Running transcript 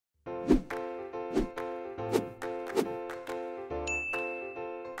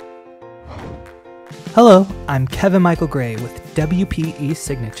Hello, I'm Kevin Michael Gray with WP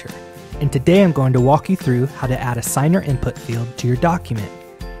Signature, and today I'm going to walk you through how to add a signer input field to your document.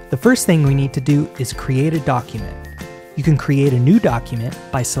 The first thing we need to do is create a document. You can create a new document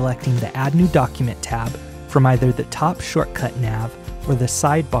by selecting the Add New Document tab from either the top shortcut nav or the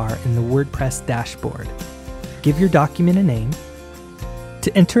sidebar in the Wordpress dashboard. Give your document a name.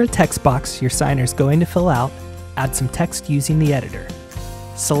 To enter a text box your signer is going to fill out, add some text using the editor.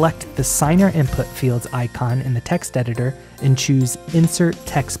 Select the Signer Input Fields icon in the text editor and choose Insert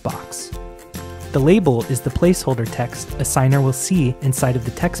Text Box. The label is the placeholder text a signer will see inside of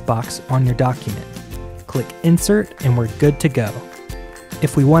the text box on your document. Click Insert and we're good to go.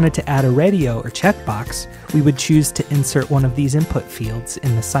 If we wanted to add a radio or checkbox, we would choose to insert one of these input fields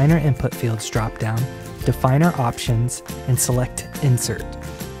in the Signer Input Fields dropdown, define our options, and select Insert.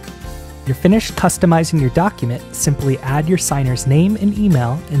 You're finished customizing your document, simply add your signer's name and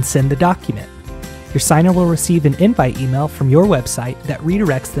email and send the document. Your signer will receive an invite email from your website that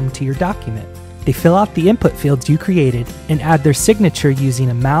redirects them to your document. They fill out the input fields you created and add their signature using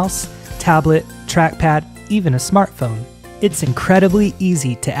a mouse, tablet, trackpad, even a smartphone. It's incredibly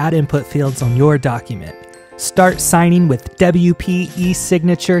easy to add input fields on your document. Start signing with WP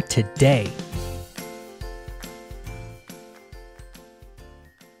Signature today.